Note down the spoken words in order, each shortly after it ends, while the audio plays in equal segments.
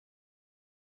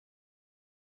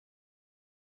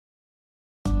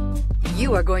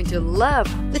You are going to love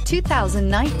the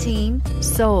 2019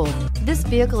 Soul. This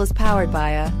vehicle is powered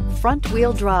by a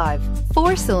front-wheel drive,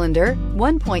 4-cylinder,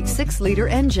 1.6-liter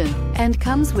engine, and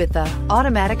comes with an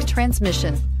automatic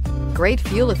transmission. Great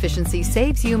fuel efficiency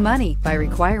saves you money by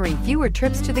requiring fewer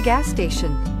trips to the gas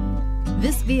station.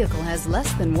 This vehicle has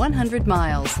less than 100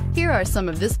 miles. Here are some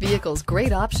of this vehicle's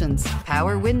great options: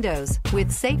 power windows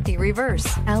with safety reverse,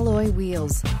 alloy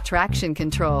wheels, traction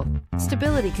control,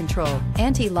 stability control,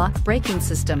 anti-lock braking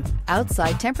system,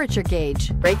 outside temperature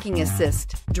gauge, braking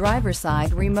assist, driver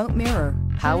side remote mirror,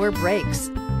 power brakes,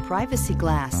 privacy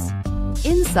glass.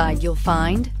 Inside you'll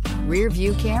find rear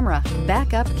view camera,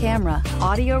 backup camera,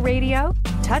 audio radio,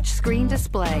 touch screen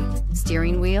display,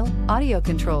 steering wheel audio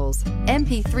controls,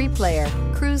 MP3 player,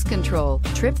 cruise control,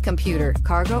 trip computer,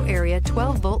 cargo area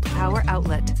 12-volt power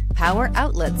outlet, power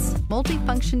outlets,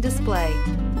 multifunction display.